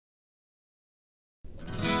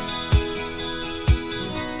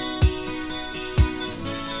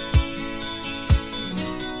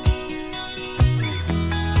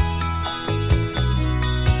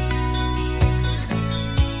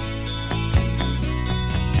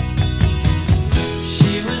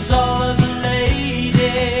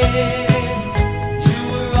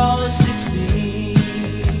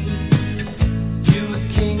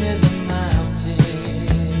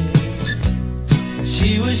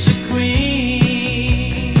a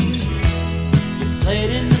queen. You played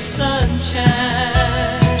in the sunshine,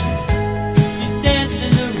 you danced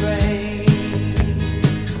in the rain.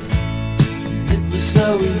 It was so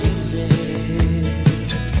easy.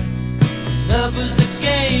 Love was a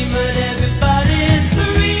game, but everybody's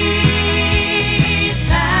three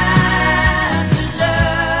times in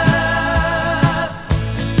love.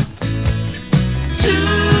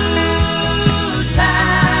 Two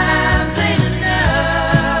times ain't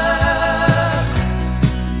enough.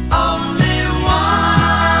 Only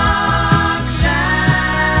one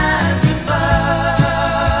shines above.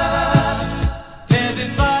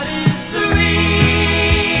 Everybody's three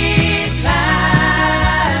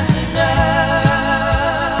times in love.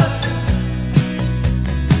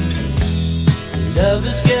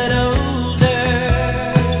 Lovers get older,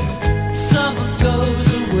 summer goes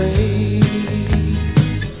away.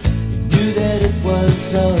 You knew that it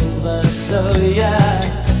was over, so yeah,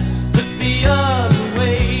 look the other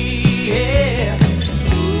way. Yeah.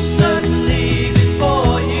 Suddenly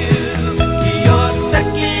before you, your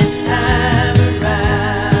second time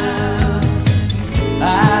around.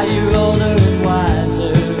 You're older and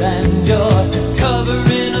wiser, and you're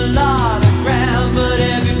covering a lot of